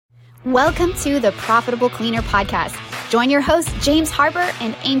Welcome to the Profitable Cleaner podcast. Join your hosts, James Harper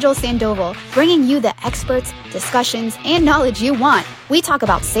and Angel Sandoval, bringing you the experts, discussions, and knowledge you want. We talk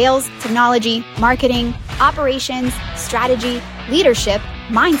about sales, technology, marketing, operations, strategy, leadership,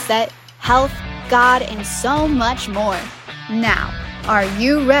 mindset, health, God, and so much more. Now, are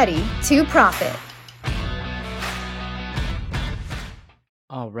you ready to profit?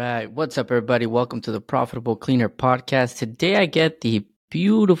 All right. What's up, everybody? Welcome to the Profitable Cleaner podcast. Today, I get the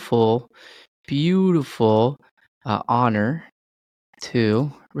beautiful honor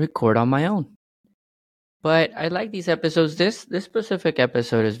to record on my own. But I like these episodes. This specific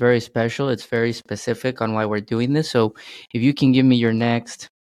episode is very special. It's very specific on why we're doing this. So if you can give me your next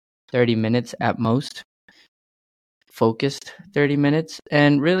 30 minutes at most, focused 30 minutes,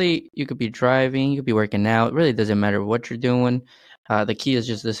 and really you could be driving, you could be working out. It really doesn't matter what you're doing. The key is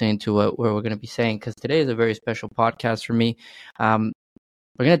just listening to what we're going to be saying, because today is a very special podcast for me.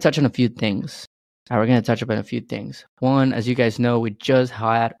 We're going to touch on a few things. One, as you guys know, we just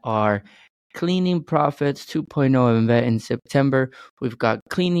had our Cleaning Profits 2.0 event in September. We've got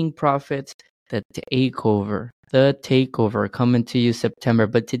Cleaning Profits, the takeover coming to you September.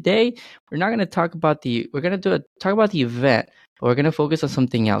 But today, we're not going to talk about the event, but we're going to focus on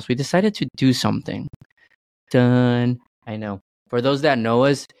something else. We decided to do something. Done. I know. For those that know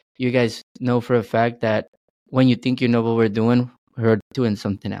us, you guys know for a fact that when you think you know what we're doing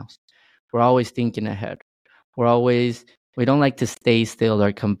something else. We're always thinking ahead. We don't like to stay still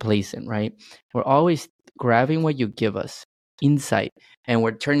or complacent, right? We're always grabbing what you give us, insight, and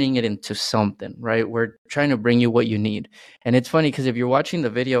we're turning it into something, right? We're trying to bring you what you need. And it's funny because if you're watching the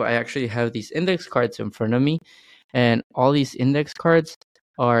video, I actually have these index cards in front of me, and all these index cards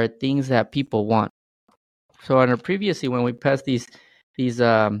are things that people want. So on our previously, when we passed these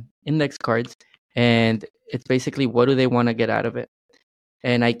index cards, and it's basically what do they want to get out of it.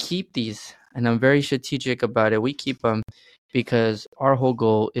 And I keep these, and I'm very strategic about it. We keep them because our whole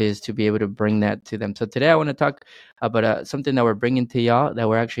goal is to be able to bring that to them. So today I want to talk about something that we're bringing to y'all that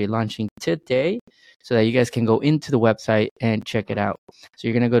we're actually launching today, so that you guys can go into the website and check it out. So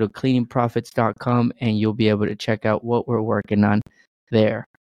you're going to go to cleaningprofits.com and you'll be able to check out what we're working on there.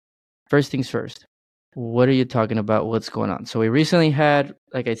 First things first, what are you talking about? What's going on? So we recently had,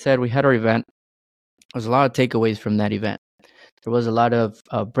 like I said, we had our event. There's a lot of takeaways from that event. There was a lot of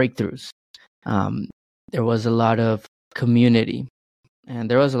breakthroughs. There was a lot of community.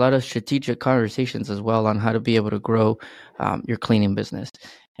 And there was a lot of strategic conversations as well on how to be able to grow your cleaning business.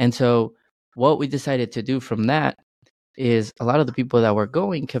 And so what we decided to do from that is a lot of the people that were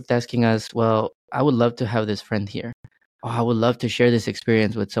going kept asking us, well, I would love to have this friend here. Oh, I would love to share this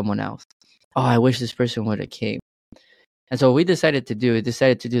experience with someone else. Oh, I wish this person would have came. And so what we decided to do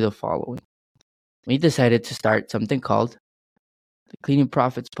the following. We decided to start something called the Cleaning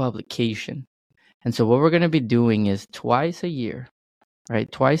Profits publication. And so what we're going to be doing is twice a year, we're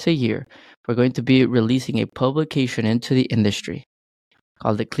going to be releasing a publication into the industry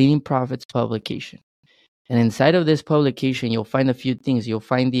called the Cleaning Profits publication. And inside of this publication, you'll find a few things. You'll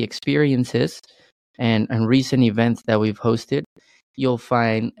find the experiences and recent events that we've hosted. You'll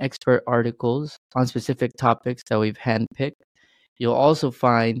find expert articles on specific topics that we've handpicked. You'll also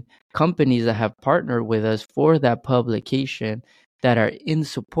find companies that have partnered with us for that publication that are in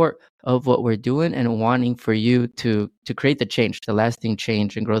support of what we're doing and wanting for you to create the lasting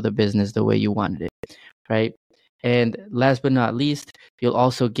change, and grow the business the way you wanted it, right? And last but not least, you'll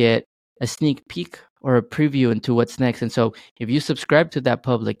also get a sneak peek or a preview into what's next. And so if you subscribe to that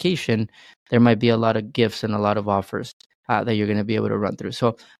publication, there might be a lot of gifts and a lot of offers that you're going to be able to run through.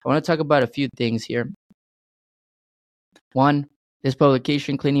 So I want to talk about a few things here. One, this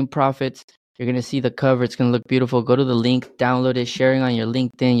publication, Cleaning Profits, you're going to see the cover. It's going to look beautiful. Go to the link, download it, sharing on your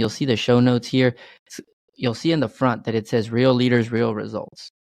LinkedIn. You'll see the show notes here. You'll see in the front that it says real leaders, real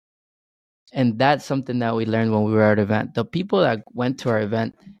results. And that's something that we learned when we were at our event. The people that went to our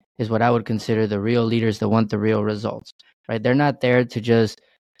event is what I would consider the real leaders that want the real results, right? They're not there to just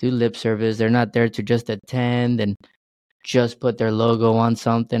do lip service. They're not there to just attend and just put their logo on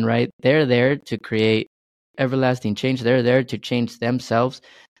something, right? They're there to create everlasting change. They're there to change themselves.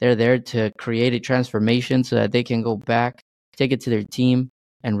 They're there to create a transformation so that they can go back, take it to their team,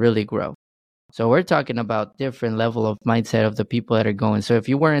 and really grow. So we're talking about different level of mindset of the people that are going. So if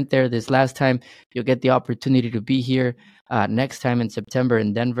you weren't there this last time, you'll get the opportunity to be here next time in September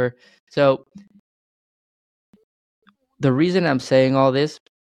in Denver. So the reason I'm saying all this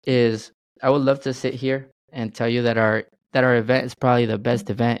is I would love to sit here and tell you that our event is probably the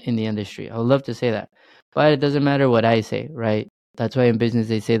best event in the industry. I would love to say that. But it doesn't matter what I say, right? That's why in business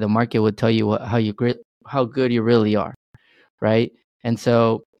they say the market will tell you how good you really are, right? And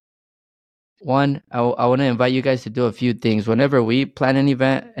so one, I want to invite you guys to do a few things. Whenever we plan an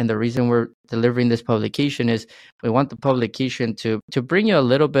event, and the reason we're delivering this publication is we want the publication to bring you a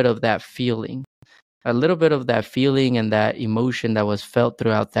little bit of that feeling, and that emotion that was felt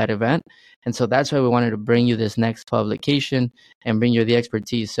throughout that event. And so that's why we wanted to bring you this next publication and bring you the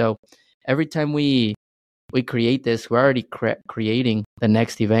expertise. So every time we create this, we're already creating the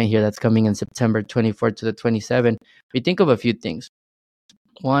next event here that's coming in September 24th to the 27th. We think of a few things.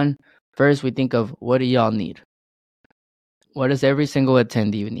 One, first, we think of, what do y'all need? What does every single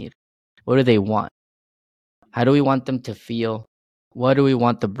attendee need? What do they want? How do we want them to feel? What do we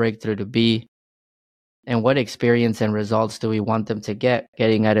want the breakthrough to be? And what experience and results do we want them to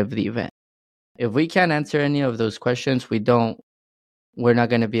getting out of the event? If we can't answer any of those questions, we're not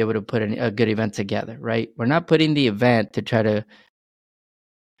going to be able to put a good event together, right? We're not putting the event to try to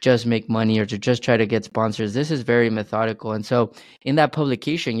just make money or to just try to get sponsors. This is very methodical. And so in that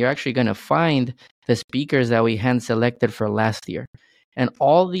publication, you're actually going to find the speakers that we hand selected for last year. And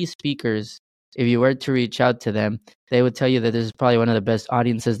all these speakers, if you were to reach out to them, they would tell you that this is probably one of the best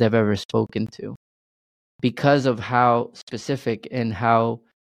audiences they've ever spoken to, because of how specific and how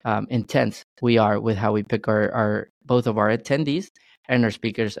intense we are with how we pick our both of our attendees and our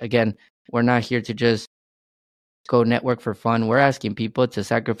speakers. Again, we're not here to just go network for fun. We're asking people to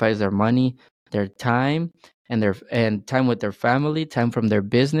sacrifice their money, their time, and time with their family, time from their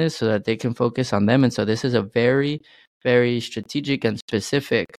business, so that they can focus on them. And so this is a very, very strategic and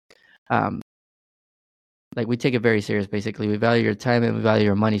specific. We take it very serious. Basically, we value your time and we value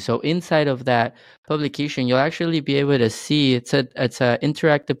your money. So inside of that publication, you'll actually be able to see it's an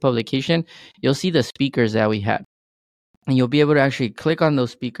interactive publication. You'll see the speakers that we had. And you'll be able to actually click on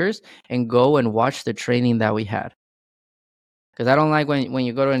those speakers and go and watch the training that we had. Because I don't like when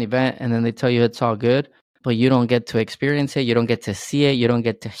you go to an event and then they tell you it's all good, but you don't get to experience it, you don't get to see it, you don't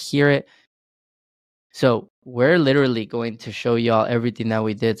get to hear it. So we're literally going to show y'all everything that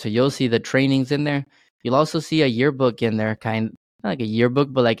we did. So you'll see the trainings in there. You'll also see a yearbook in there, kind of not like a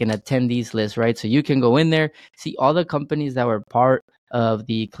yearbook, but like an attendees list, right? So you can go in there, see all the companies that were part of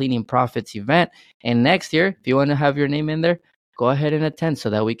the Cleaning Profits event. And next year, if you want to have your name in there, go ahead and attend so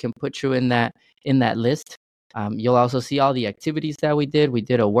that we can put you in that list. You'll also see all the activities that we did. We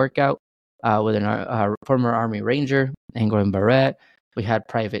did a workout with a former Army Ranger, Anglo Barrett. We had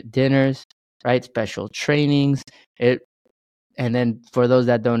private dinners, right? Special trainings. And then for those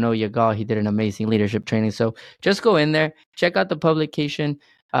that don't know Yigal, he did an amazing leadership training. So just go in there, check out the publication.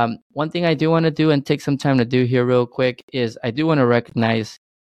 One thing I do want to do and take some time to do here real quick is I do want to recognize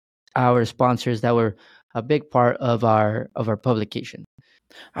our sponsors that were a big part of our publication.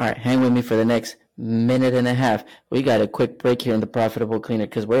 All right, hang with me for the next minute and a half. We got a quick break here in the Profitable Cleaner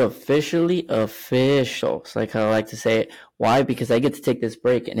because we're officially official. It's like I like to say it. Why? Because I get to take this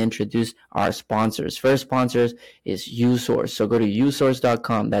break and introduce our sponsors. First sponsors is USource. So go to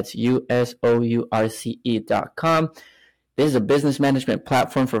usource.com. That's USOURCE.com. This is a business management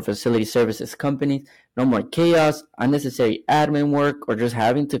platform for facility services companies. No more chaos, unnecessary admin work, or just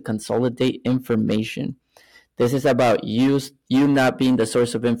having to consolidate information. This is about you not being the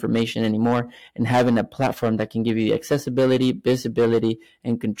source of information anymore and having a platform that can give you the accessibility, visibility,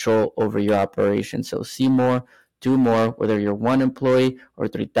 and control over your operation. So see more, do more, whether you're 1 employee or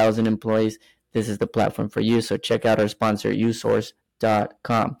 3,000 employees, this is the platform for you. So check out our sponsor,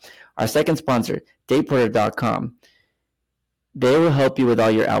 usource.com. Our second sponsor, dayporter.com. They will help you with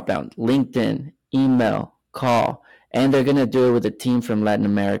all your outbound, LinkedIn, email, call, and they're going to do it with a team from Latin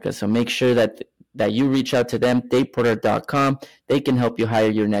America. So make sure that you reach out to them, dayporter.com. They can help you hire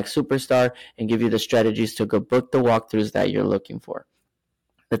your next superstar and give you the strategies to go book the walkthroughs that you're looking for.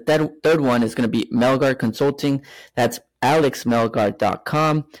 The third one is going to be Melgard Consulting. That's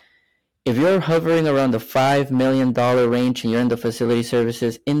alexmelgard.com. If you're hovering around the $5 million range and you're in the facility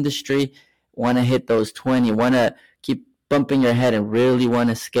services industry, want to hit those 20, want to keep bumping your head and really want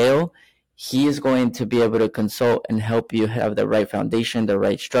to scale, he is going to be able to consult and help you have the right foundation, the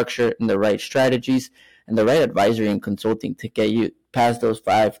right structure, and the right strategies, and the right advisory and consulting to get you past those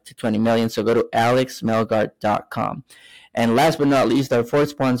 5 to 20 million. So go to alexmelgard.com. And last but not least, our fourth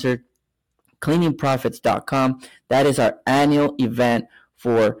sponsor, cleaningprofits.com. That is our annual event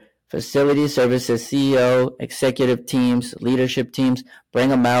for facility services, CEO, executive teams, leadership teams. Bring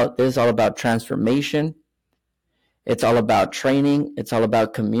them out. This is all about transformation. It's all about training. It's all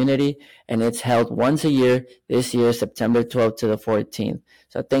about community. And it's held once a year, this year, September 12th to the 14th.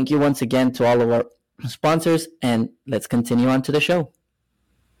 So thank you once again to all of our sponsors. And let's continue on to the show.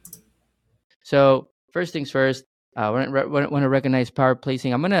 So first things first, I want to recognize power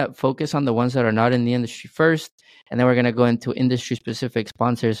placing. I'm going to focus on the ones that are not in the industry first. And then we're going to go into industry-specific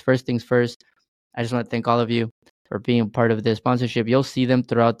sponsors. First things first, I just want to thank all of you for being part of this sponsorship. You'll see them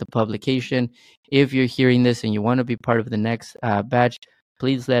throughout the publication. If you're hearing this and you want to be part of the next batch,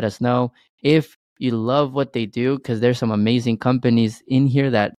 please let us know. If you love what they do, because there's some amazing companies in here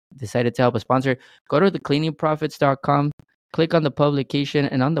that decided to help us sponsor, go to thecleaningprofits.com, click on the publication,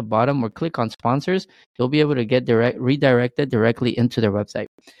 and on the bottom or click on sponsors. You'll be able to get redirected directly into their website.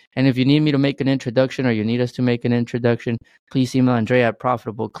 And if you need me to make an introduction or you need us to make an introduction, please email Andrea at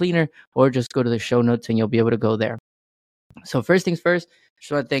Profitable Cleaner, or just go to the show notes and you'll be able to go there. So first things first,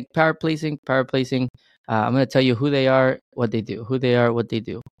 just want to thank Power Placing. Power Placing, I'm going to tell you who they are, what they do. Who they are, what they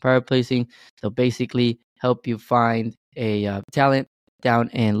do. Power Placing, they'll basically help you find a talent down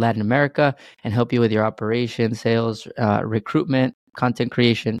in Latin America and help you with your operations, sales, recruitment, content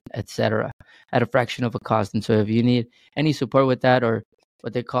creation, etc., at a fraction of a cost. And so if you need any support with that, or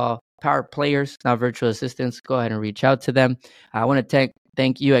what they call power players, not virtual assistants, go ahead and reach out to them. I want to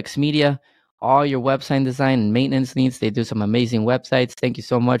thank UX Media. All your website design and maintenance needs, they do some amazing websites. Thank you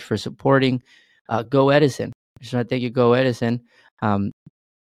so much for supporting Go Edison. I just want to thank you, Go Edison.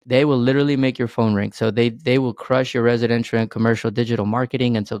 They will literally make your phone ring. So they will crush your residential and commercial digital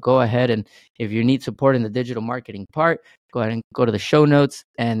marketing. And so go ahead, and if you need support in the digital marketing part, go ahead and go to the show notes.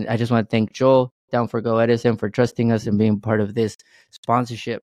 And I just want to thank Joel down for Go Edison for trusting us and being part of this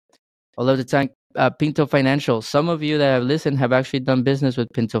sponsorship. I love to thank Pinto Financial. Some of you that have listened have actually done business with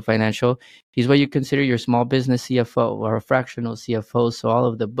Pinto Financial. He's what you consider your small business CFO or a fractional CFO. So all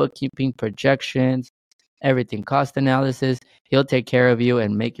of the bookkeeping, projections, everything, cost analysis, he'll take care of you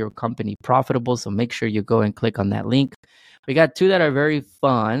and make your company profitable. So make sure you go and click on that link. We got two that are very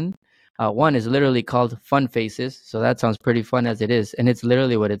fun. One is literally called Fun Faces. So that sounds pretty fun as it is. And it's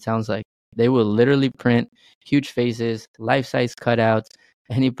literally what it sounds like. They will literally print huge faces, life-size cutouts,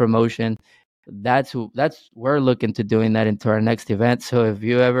 any promotion. We're looking to doing that into our next event. So if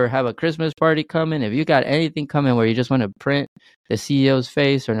you ever have a Christmas party coming, if you got anything coming where you just want to print the CEO's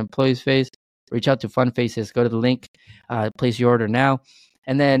face or an employee's face, reach out to Fun Faces. Go to the link, place your order now.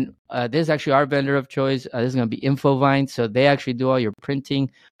 And then this is actually our vendor of choice. This is going to be Infovine. So they actually do all your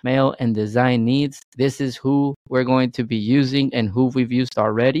printing, mail, and design needs. This is who we're going to be using and who we've used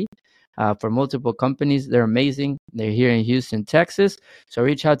already. For multiple companies. They're amazing. They're here in Houston, Texas. So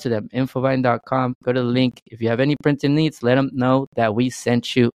reach out to them, infovine.com. Go to the link. If you have any printing needs, let them know that we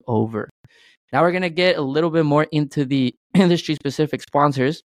sent you over. Now we're going to get a little bit more into the industry-specific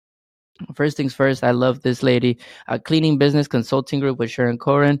sponsors. First things first, I love this lady, Cleaning Business Consulting Group with Sharon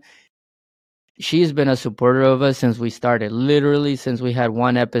Coren. She's been a supporter of us since we started, literally since we had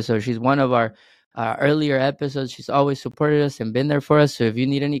one episode. She's one of our earlier episodes. She's always supported us and been there for us. So if you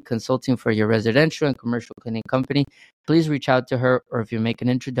need any consulting for your residential and commercial cleaning company, please reach out to her. Or if you make an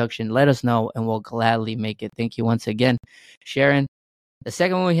introduction, let us know and we'll gladly make it. Thank you once again, Sharon. The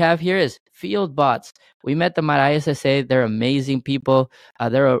second one we have here is FieldBots. We met them at ISSA. They're amazing people.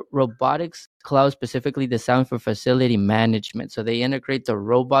 They're a robotics cloud specifically designed for facility management. So they integrate the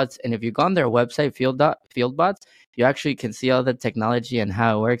robots. And if you go on their website, FieldBots, you actually can see all the technology and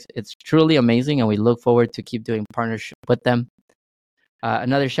how it works. It's truly amazing, and we look forward to keep doing partnership with them.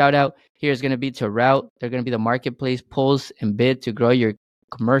 Another shout out here is going to be to Route. They're going to be the marketplace pulse and bid to grow your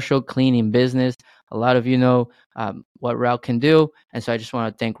commercial cleaning business. A lot of you know what Route can do, and so I just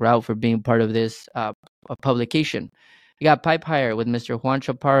want to thank Route for being part of this publication. You got Pipe Hire with Mr. Juan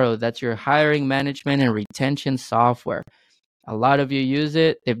Chaparro. That's your hiring management and retention software. A lot of you use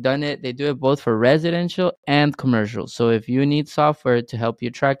it. They've done it. They do it both for residential and commercial. So if you need software to help you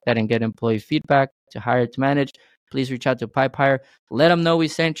track that and get employee feedback to hire to manage, please reach out to Pipe Hire. Let them know we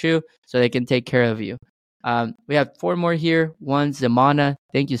sent you so they can take care of you. We have 4 more here. One, Zemana.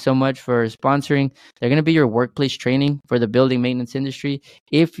 Thank you so much for sponsoring. They're going to be your workplace training for the building maintenance industry.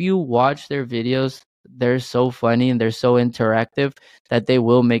 If you watch their videos, they're so funny and they're so interactive that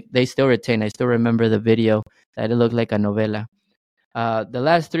they still retain. I still remember the video that it looked like a novela. The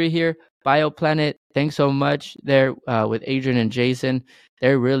last 3 here, BioPlanet. Thanks so much there with Adrian and Jason.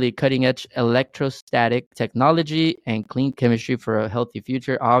 They're really cutting edge electrostatic technology and clean chemistry for a healthy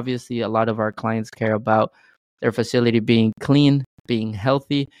future. Obviously, a lot of our clients care about their facility being clean, being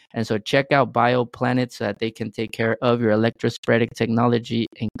healthy. And so check out BioPlanet so that they can take care of your electrostatic technology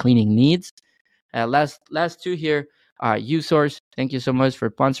and cleaning needs. Last 2 here, USource. Thank you so much for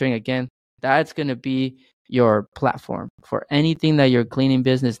sponsoring again. That's going to be your platform for anything that your cleaning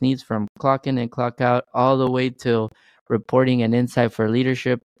business needs, from clock in and clock out all the way to reporting and insight for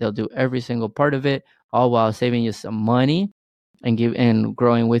leadership. They'll do every single part of it, all while saving you some money and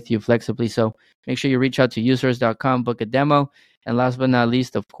growing with you flexibly. So make sure you reach out to usource.com, book a demo. And last but not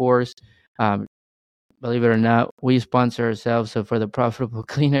least, of course, believe it or not, we sponsor ourselves. So for the Profitable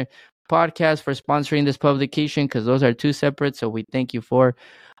Cleaner Podcast for sponsoring this publication, because those are two separate. So we thank you for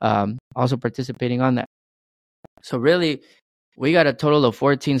also participating on that. So really, we got a total of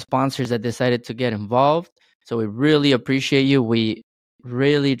 14 sponsors that decided to get involved. So we really appreciate you. We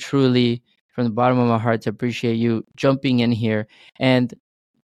really, truly, from the bottom of our hearts, appreciate you jumping in here. And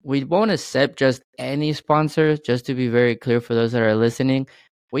we won't accept just any sponsor, just to be very clear for those that are listening.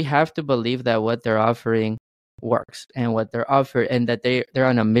 We have to believe that what they're offering works, and what they're offering, and that they're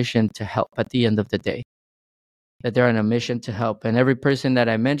on a mission to help at the end of the day. That they're on a mission to help. And every person that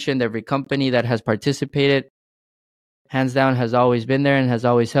I mentioned, every company that has participated, hands down, has always been there and has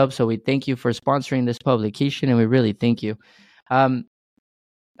always helped. So we thank you for sponsoring this publication, and we really thank you.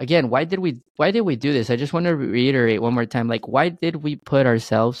 Again, why did we do this? I just want to reiterate one more time. Like, why did we put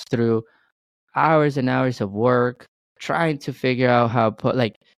ourselves through hours and hours of work trying to figure out how to put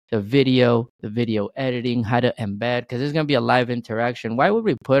like the video editing, how to embed, because there's going to be a live interaction. Why would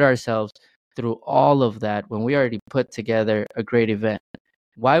we put ourselves through all of that when we already put together a great event?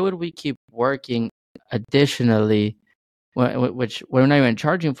 Why would we keep working additionally, which we're not even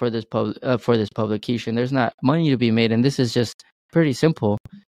charging for this publication? There's not money to be made, and this is just pretty simple.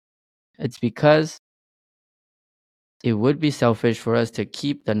 It's because it would be selfish for us to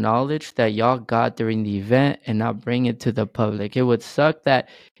keep the knowledge that y'all got during the event and not bring it to the public. It would suck that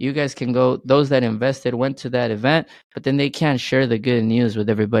you guys can go, those that invested went to that event, but then they can't share the good news with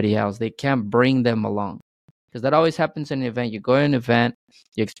everybody else. They can't bring them along. Because that always happens in an event. You go to an event,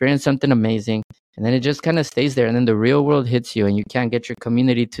 you experience something amazing, and then it just kind of stays there. And then the real world hits you, and you can't get your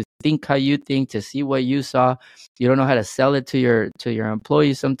community to think how you think, to see what you saw. You don't know how to sell it to your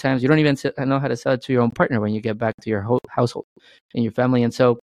employees sometimes. You don't even know how to sell it to your own partner when you get back to your household and your family. And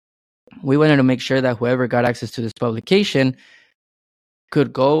so we wanted to make sure that whoever got access to this publication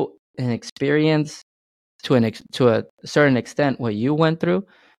could go and experience to a certain extent what you went through,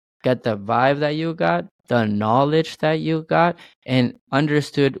 get the vibe that you got, the knowledge that you got, and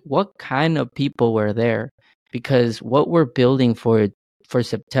understood what kind of people were there. Because what we're building for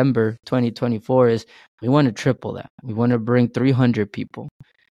September 2024 is we want to triple that. We want to bring 300 people.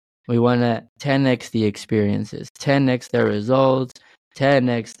 We want to 10x the experiences, 10x the results,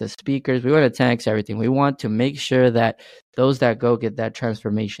 10x the speakers. We want to 10x everything. We want to make sure that those that go get that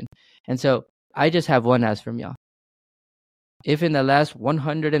transformation. And so I just have one ask from y'all. If in the last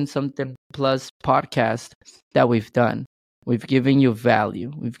 100 and something plus podcasts that we've done, we've given you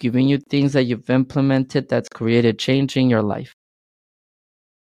value, we've given you things that you've implemented that's created change in your life,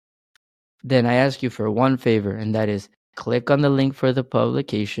 then I ask you for one favor, and that is click on the link for the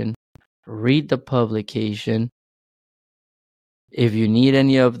publication, read the publication. If you need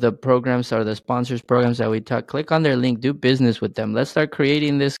any of the programs or the sponsors programs that we talk, click on their link, do business with them. Let's start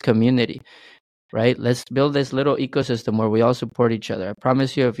creating this community. Right? Let's build this little ecosystem where we all support each other. I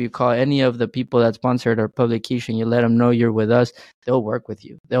promise you, if you call any of the people that sponsored our publication, you let them know you're with us, they'll work with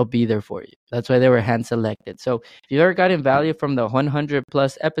you. They'll be there for you. That's why they were hand selected. So if you've ever gotten value from the 100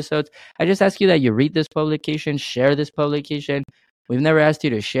 plus episodes, I just ask you that you read this publication, share this publication. We've never asked you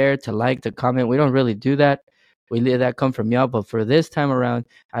to share, to like, to comment. We don't really do that. We let that come from y'all. But for this time around,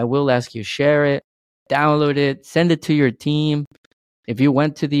 I will ask you, share it, download it, send it to your team. If you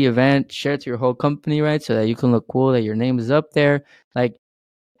went to the event, share it to your whole company, right? So that you can look cool, that your name is up there. Like,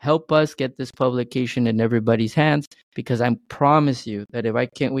 help us get this publication in everybody's hands, because I promise you that if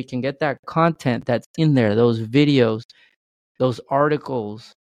we can get that content that's in there, those videos, those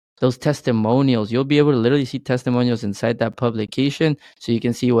articles, those testimonials, you'll be able to literally see testimonials inside that publication, so you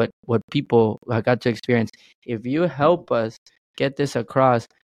can see what people got to experience. If you help us get this across,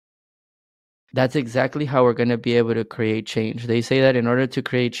 that's exactly how we're going to be able to create change. They say that in order to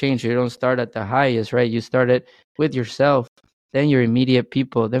create change, you don't start at the highest, right? You start it with yourself, then your immediate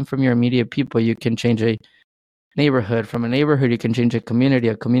people. Then from your immediate people, you can change a neighborhood. From a neighborhood, you can change a community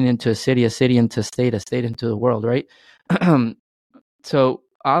into a city into a state into the world, right? So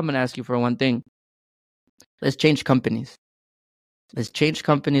I'm going to ask you for one thing. Let's change companies. Let's change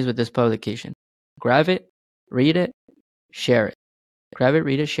companies with this publication. Grab it, read it, share it. Grab it,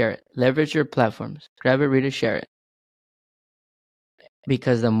 read it, share it. Leverage your platforms. Grab it, read it, share it.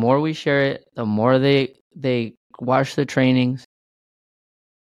 Because the more we share it, the more they watch the trainings,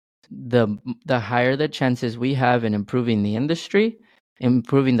 the higher the chances we have in improving the industry,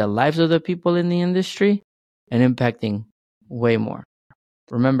 improving the lives of the people in the industry, and impacting way more.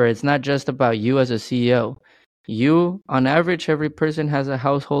 Remember, it's not just about you as a CEO. You, on average, every person has a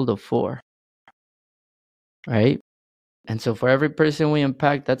household of 4, right? And so for every person we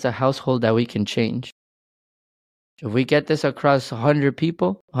impact, that's a household that we can change. If we get this across 100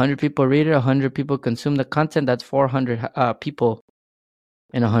 people, 100 people read it, 100 people consume the content, that's 400 people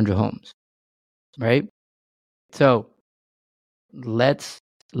in 100 homes, right? So let's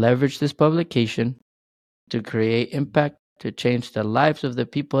leverage this publication to create impact, to change the lives of the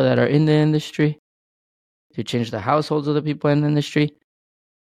people that are in the industry, to change the households of the people in the industry,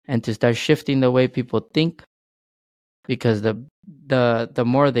 and to start shifting the way people think. Because the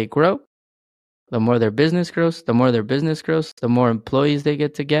more they grow, the more their business grows, the more employees they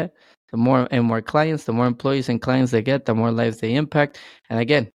get, the more clients, the more employees and clients they get, the more lives they impact. And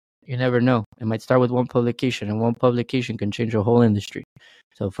again, you never know. It might start with one publication, and one publication can change a whole industry.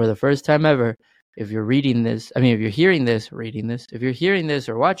 So for the first time ever, if you're hearing this, if you're hearing this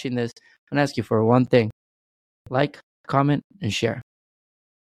or watching this, I'm going to ask you for one thing: like, comment, and share.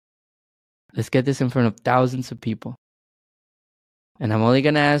 Let's get this in front of thousands of people. And I'm only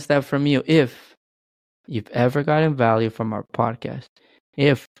going to ask that from you if you've ever gotten value from our podcast,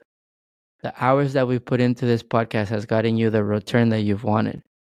 if the hours that we put into this podcast has gotten you the return that you've wanted.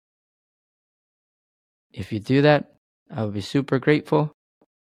 If you do that, I would be super grateful.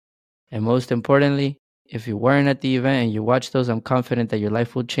 And most importantly, if you weren't at the event and you watch those, I'm confident that your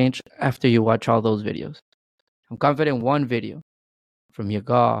life will change after you watch all those videos. I'm confident one video from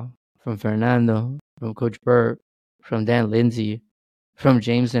Yagal, from Fernando, from Coach Burt, from Dan Lindsay, from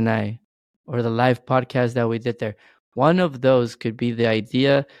James and I, or the live podcast that we did there, one of those could be the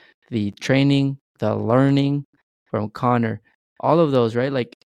idea, the training, the learning from Connor, all of those, right?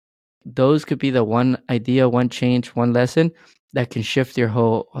 Like, those could be the one idea, one change, one lesson that can shift your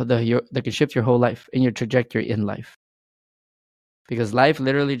whole life and your trajectory in life. Because life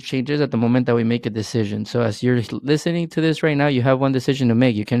literally changes at the moment that we make a decision. So as you're listening to this right now, you have one decision to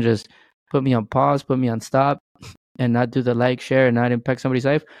make. You can just put me on pause, put me on stop, and not do the like, share, and not impact somebody's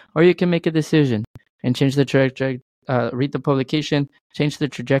life. Or you can make a decision and change the trajectory, read the publication, change the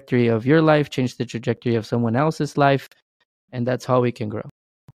trajectory of your life, change the trajectory of someone else's life, and that's how we can grow.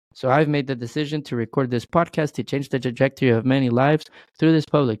 So I've made the decision to record this podcast to change the trajectory of many lives through this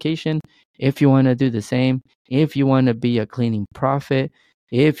publication. If you want to do the same, if you want to be a cleaning prophet,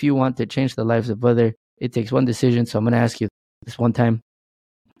 if you want to change the lives of others, it takes one decision. So I'm going to ask you this one time,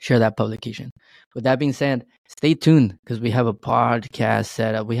 share that publication. With that being said, stay tuned because we have a podcast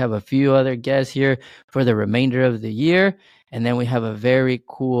set up. We have a few other guests here for the remainder of the year. And then we have a very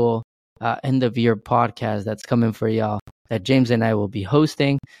cool end of year podcast that's coming for y'all that James and I will be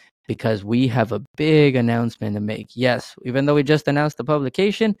hosting, because we have a big announcement to make. Yes, even though we just announced the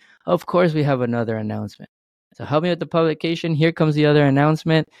publication, of course we have another announcement. So help me with the publication. Here comes the other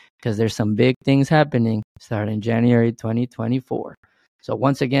announcement, because there's some big things happening starting January 2024. So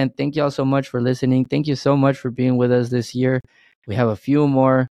once again, thank you all so much for listening. Thank you so much for being with us this year. We have a few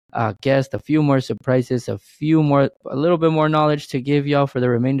more guests, a few more surprises, a little bit more knowledge to give y'all for the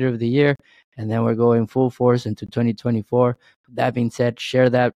remainder of the year. And then we're going full force into 2024. That being said, share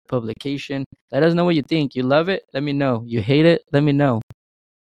that publication. Let us know what you think. You love it? Let me know. You hate it? Let me know.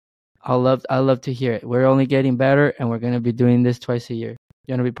 I'll love to hear it. We're only getting better, and we're going to be doing this twice a year.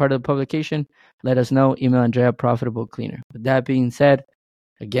 You want to be part of the publication? Let us know. Email Andrea, Profitable Cleaner. With that being said,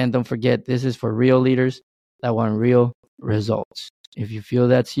 again, don't forget, this is for real leaders that want real results. If you feel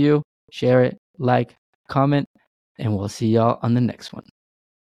that's you, share it, like, comment, and we'll see y'all on the next one.